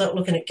out there and start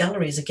looking at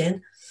galleries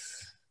again.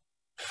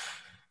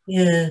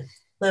 Yeah,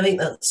 I think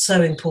that's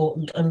so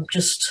important.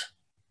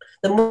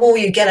 The more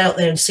you get out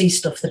there and see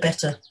stuff, the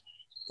better.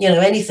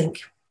 Anything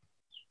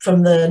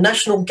from the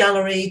National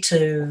Gallery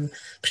to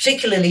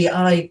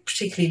I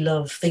particularly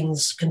love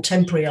things,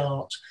 contemporary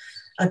art.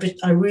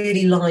 I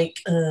really like,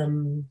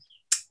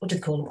 what do they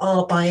call them?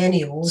 Art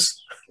biennials,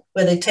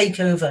 where they take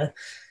over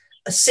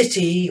a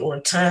city or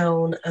a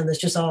town and there's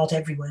just art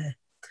everywhere.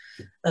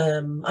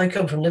 I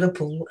come from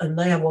Liverpool and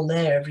they have one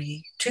there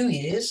every 2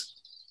 years.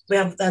 They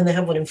have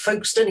one in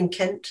Folkestone in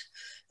Kent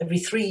every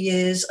 3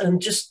 years,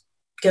 and just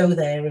go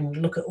there and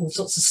look at all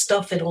sorts of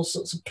stuff in all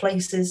sorts of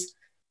places.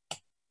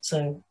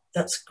 So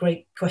that's a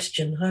great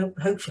question.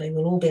 Hopefully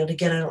we'll all be able to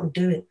get out and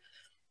do it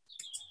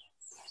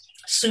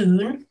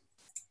soon.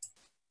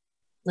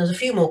 There's a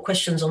few more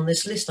questions on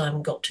this list I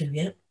haven't got to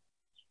yet.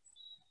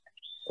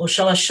 Or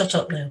shall I shut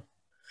up now?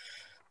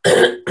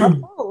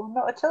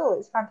 Not at all.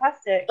 It's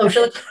fantastic. Oh,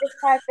 shall I? Just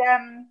had,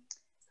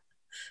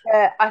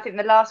 I think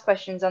the last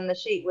questions on the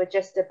sheet were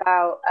just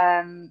about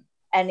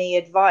any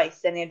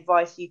advice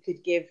you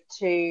could give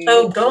to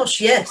oh gosh,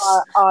 yes,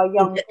 our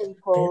young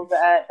people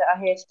that are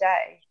here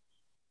today.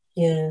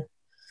 Yeah.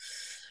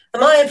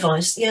 And my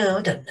advice,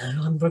 I don't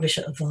know, I'm rubbish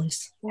at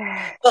advice.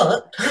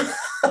 But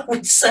I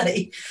would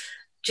say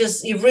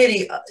just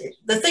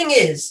the thing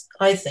is,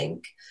 I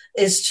think,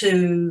 is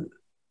to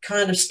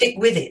kind of stick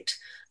with it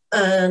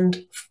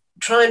and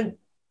try and,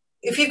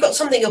 if you've got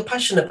something you're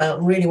passionate about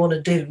and really want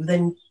to do,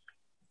 then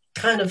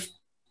kind of,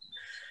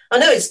 I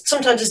know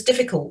sometimes it's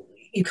difficult.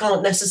 You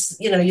can't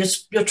necessarily,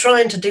 you're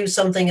trying to do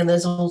something and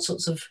there's all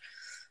sorts of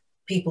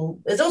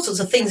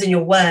things in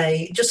your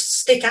way. Just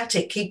stick at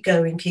it, keep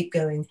going,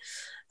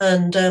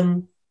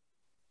 and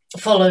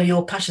follow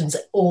your passions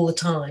all the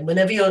time.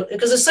 Because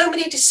there's so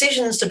many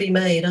decisions to be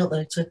made, aren't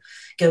there? To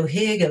go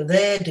here, go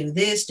there, do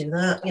this, do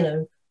that.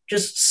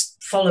 Just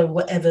follow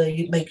whatever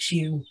makes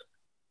you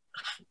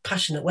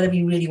passionate, whatever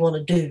you really want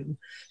to do.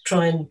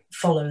 Try and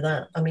follow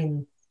that. I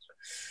mean,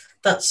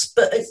 I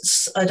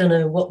don't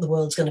know what the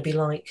world's going to be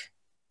like.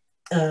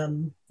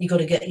 You've got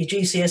to get your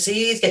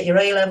GCSEs, get your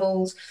A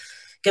levels,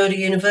 go to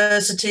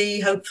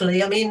university,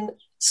 hopefully. I mean,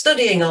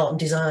 studying art and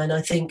design,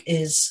 I think,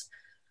 is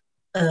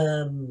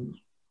you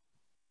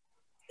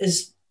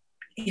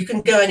can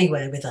go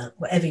anywhere with that,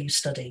 whatever you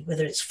study,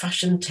 whether it's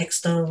fashion,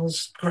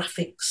 textiles,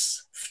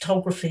 graphics,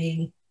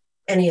 photography,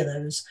 any of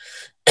those,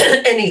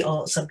 any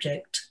art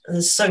subject.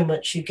 There's so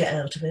much you get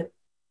out of it.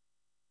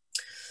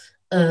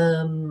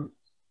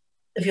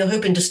 If you're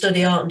hoping to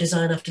study art and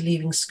design after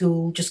leaving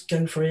school, just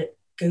go for it.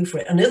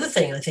 Another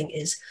thing I think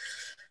is,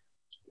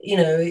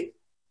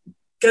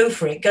 go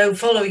for it. Go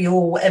follow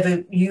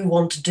whatever you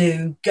want to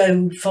do.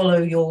 Go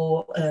follow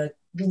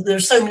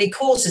there's so many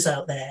courses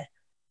out there.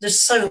 There's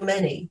so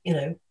many,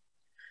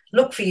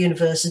 look for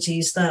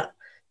universities that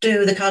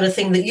do the kind of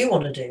thing that you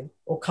want to do,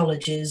 or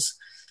colleges.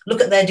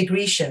 Look at their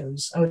degree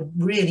shows. I would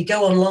really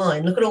go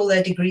online, look at all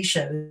their degree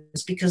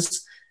shows,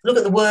 because look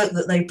at the work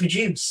that they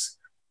produce.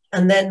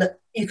 And then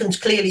you can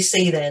clearly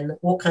see then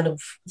what kind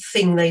of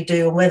thing they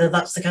do and whether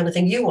that's the kind of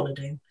thing you want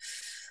to do.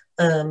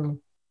 And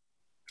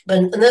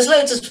there's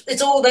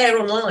it's all there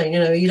online,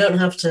 you don't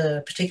have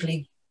to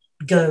particularly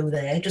go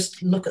there,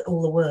 just look at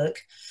all the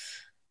work.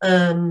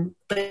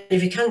 But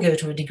if you can go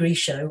to a degree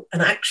show,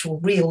 an actual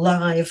real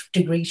live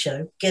degree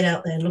show, get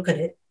out there and look at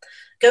it.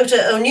 Go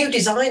to New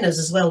Designers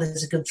as well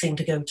is a good thing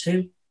to go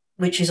to,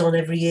 which is on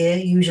every year,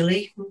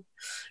 usually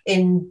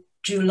in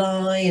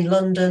July in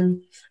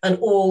London, and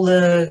all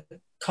the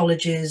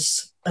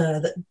colleges,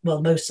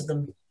 most of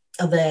them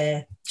are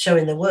there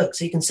showing their work,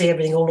 so you can see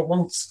everything all at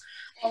once.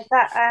 Is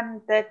that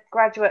the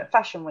Graduate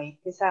Fashion Week?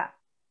 Is that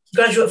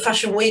Graduate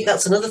Fashion Week?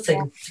 That's another thing.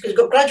 Yeah. You've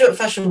got Graduate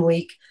Fashion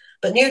Week,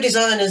 but New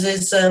Designers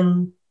is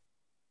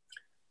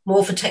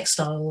more for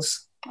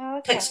textiles. Oh,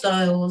 okay.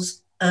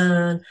 Textiles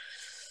and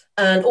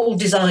all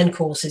design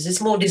courses.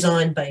 It's more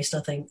design based,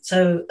 I think.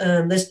 So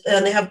and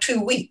they have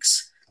 2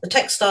 weeks. The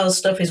textile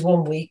stuff is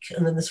 1 week,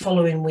 and then this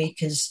following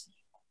week is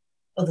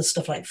other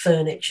stuff like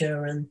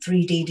furniture and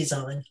 3D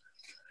design.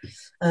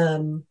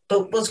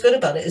 But what's good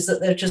about it is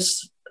that they're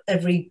just,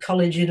 every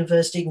college,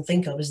 university you can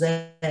think of is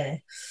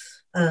there.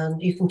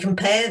 and you can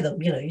compare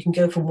them. You know, you can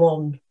go from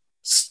one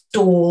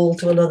stall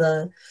to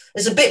another.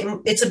 It's a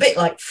bit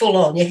like full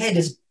on. Your head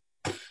is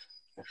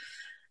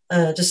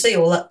to see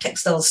all that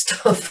textile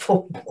stuff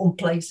on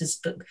places,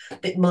 but a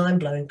bit mind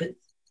blowing. But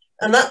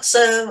and that's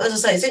as I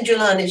say, it's in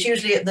July, and it's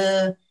usually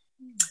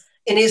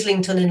in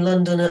Islington in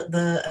London at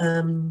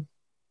the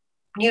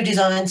New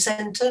Design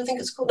Centre, I think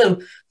it's called.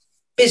 No,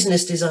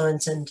 Business Design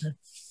Centre.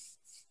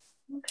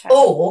 Okay.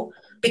 Or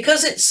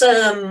because it's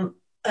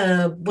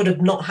would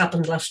have not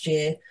happened last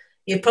year,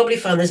 you probably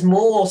find there's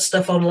more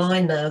stuff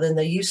online now than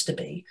there used to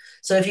be.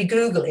 So if you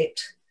Google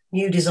it,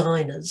 new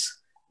designers,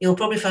 you'll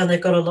probably find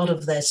they've got a lot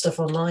of their stuff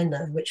online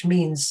now, which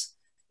means,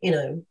 you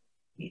know,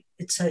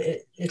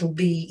 it'll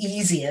be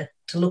easier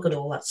to look at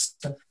all that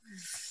stuff.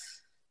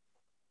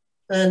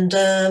 And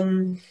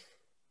the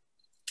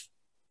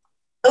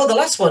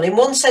last one, in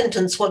one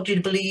sentence, what do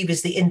you believe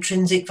is the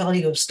intrinsic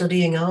value of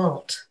studying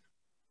art?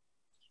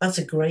 That's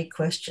a great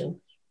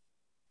question.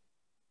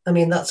 I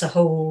mean, that's a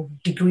whole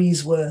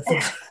degree's worth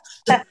of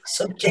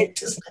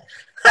subject, isn't it?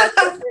 That's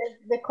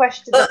the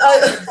question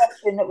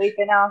that we've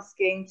been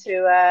asking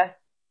to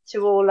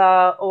all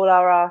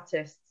our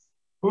artists.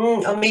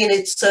 I mean,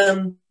 it's.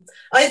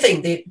 I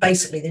think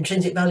basically the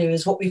intrinsic value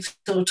is what we've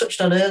sort of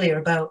touched on earlier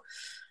about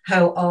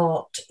how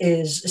art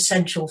is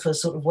essential for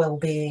sort of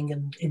well-being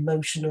and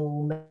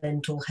emotional,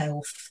 mental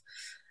health.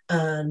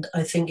 And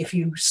I think if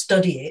you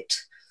study it,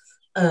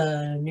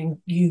 I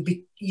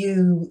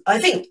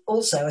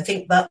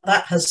think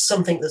that has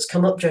something that's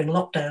come up during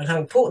lockdown, how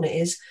important it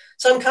is.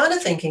 So I'm kind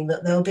of thinking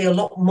that there'll be a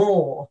lot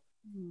more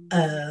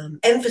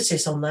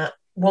emphasis on that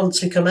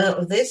once we come out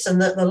of this,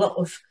 and that a lot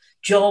of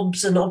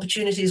jobs and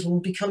opportunities will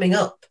be coming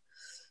up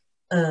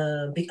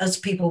as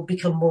people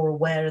become more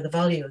aware of the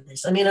value of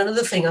this. I mean,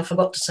 another thing I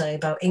forgot to say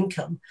about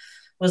income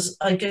was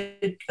I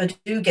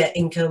do get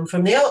income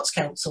from the Arts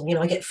Council. You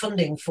know, I get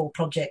funding for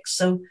projects.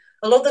 So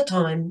a lot of the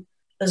time,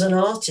 as an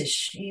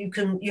artist, you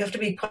have to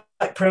be quite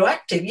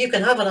proactive. You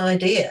can have an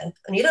idea,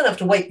 and you don't have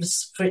to wait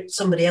for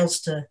somebody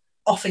else to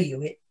offer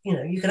you it. You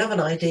know, you can have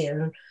an idea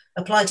and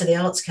apply to the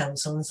Arts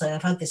Council and say,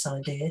 "I've had this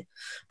idea,"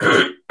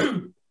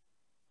 and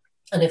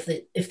if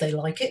they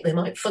like it, they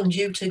might fund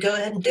you to go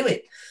ahead and do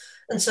it.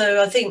 And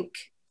so I think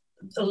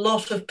a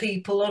lot of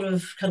people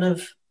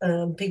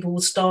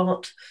will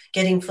start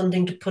getting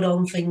funding to put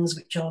on things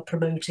which are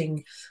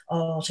promoting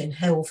art in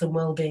health and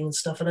well-being and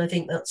stuff. And I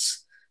think that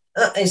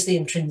is the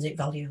intrinsic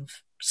value of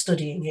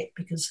studying it,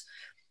 because,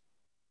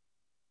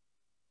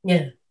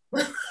 yeah.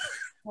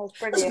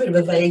 That's a bit of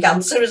a vague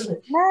answer, isn't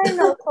it? No,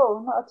 not at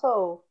all, not at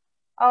all.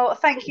 Oh,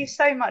 thank you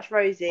so much,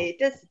 Rosie.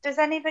 Does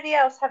anybody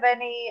else have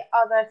any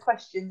other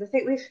questions? I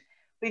think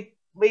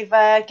we've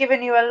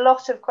given you a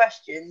lot of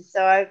questions,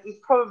 so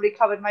we've probably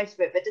covered most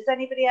of it. But does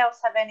anybody else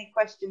have any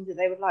questions that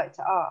they would like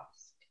to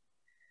ask,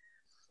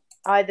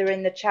 either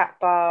in the chat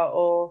bar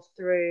or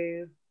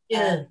through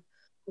putting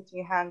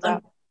your hands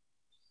up?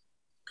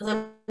 Because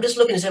I'm just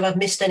looking to see if I've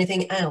missed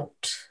anything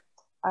out.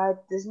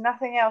 There's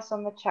nothing else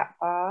on the chat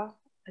bar.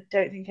 I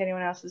don't think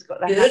anyone else has got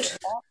their hands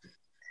up.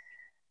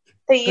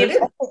 So I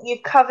think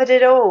you've covered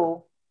it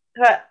all.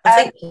 But,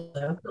 I think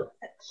so.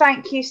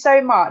 Thank you so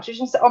much.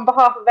 Just on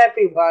behalf of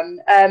everyone,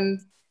 a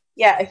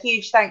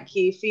huge thank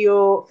you for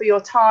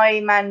your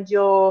time and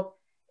your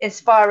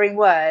inspiring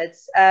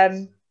words.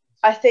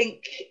 I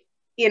think,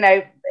 you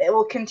know, it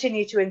will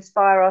continue to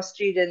inspire our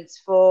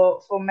students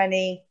for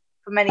many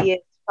years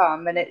to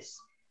come, and it's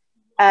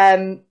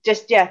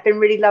been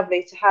really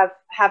lovely to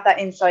have that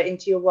insight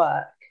into your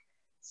work.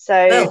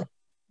 So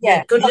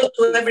good luck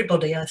to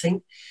everybody, I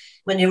think,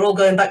 when you're all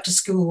going back to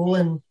school.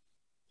 And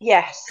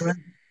yes, correct.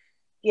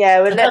 Yeah,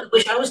 I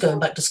wish I was going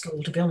back to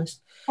school, to be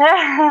honest.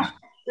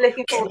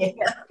 Looking forward to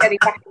getting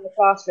back in the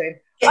classroom.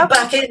 Get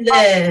back in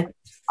there.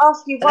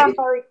 Ask you one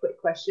very quick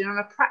question on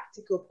a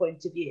practical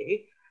point of view.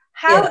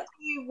 How do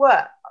you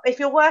work if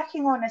you're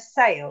working on a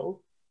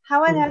sale?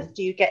 How on earth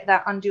do you get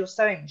that under your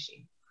sewing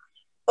machine?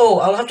 Oh,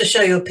 I'll have to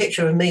show you a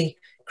picture of me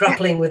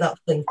grappling with that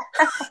thing,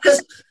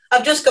 because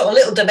I've just got a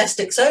little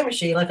domestic sewing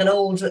machine, like an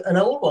old one.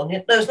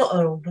 No, it's not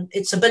an old one.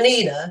 It's a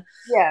Bonina.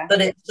 Yeah.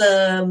 But it's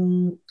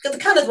the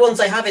kind of ones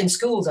they have in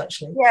schools,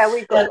 actually. Yeah,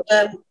 we've got.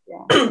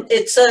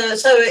 It's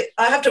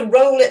I have to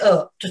roll it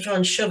up to try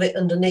and shove it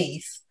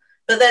underneath,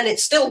 but then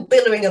it's still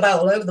billowing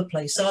about all over the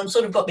place. So I'm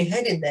sort of got my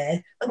head in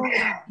there, and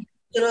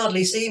you can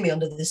hardly see me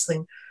under this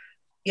thing.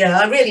 Yeah,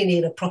 I really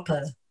need a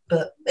proper.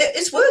 But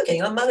it's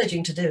working. I'm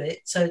managing to do it,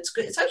 so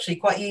it's actually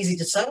quite easy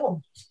to sew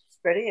on.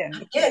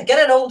 Brilliant. Yeah,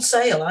 get an old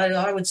sail,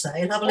 I would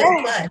say, and have a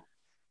little play.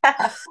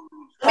 I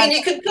mean,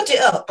 you can cut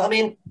it up. I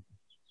mean,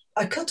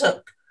 I cut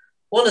up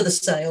one of the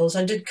sails.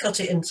 I did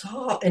cut it in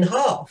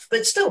half, but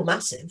it's still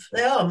massive.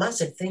 They are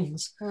massive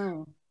things.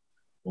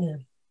 Yeah.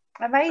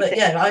 Amazing. But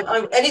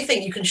yeah,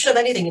 anything, you can shove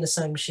anything in a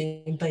sewing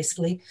machine,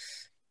 basically.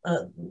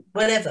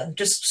 Whenever,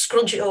 just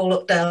scrunch it all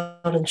up down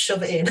and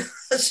shove it in.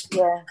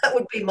 That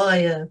would be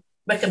my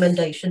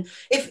recommendation.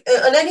 If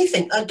and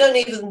anything,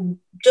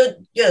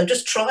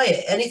 just try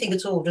it. Anything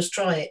at all, just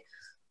try it.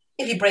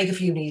 If you break a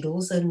few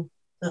needles, then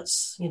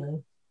that's, you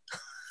know,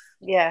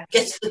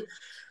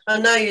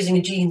 I'm now using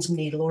a jeans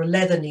needle or a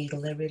leather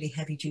needle. They're really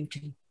heavy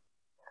duty,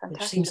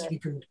 which seems to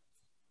Fantastic. be good.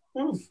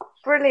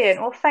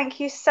 Brilliant. Well, thank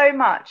you so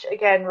much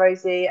again,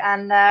 Rosie.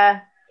 And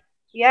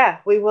yeah,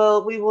 we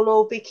will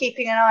all be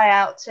keeping an eye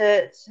out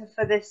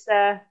for this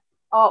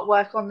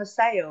artwork on the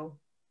sale.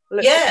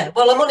 Yeah,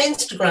 well, I'm on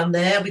Instagram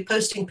there. I'll be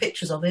posting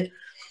pictures of it.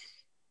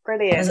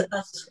 Brilliant.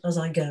 As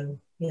I go.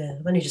 Yeah,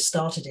 I've only just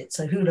started it,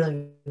 so who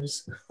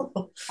knows?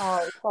 Oh,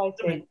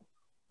 exciting.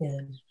 Yeah.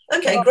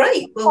 Okay,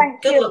 great. Well,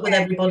 Thank good you luck with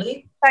again.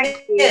 everybody.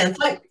 Thank you. Yeah, and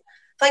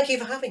thank you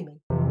for having me.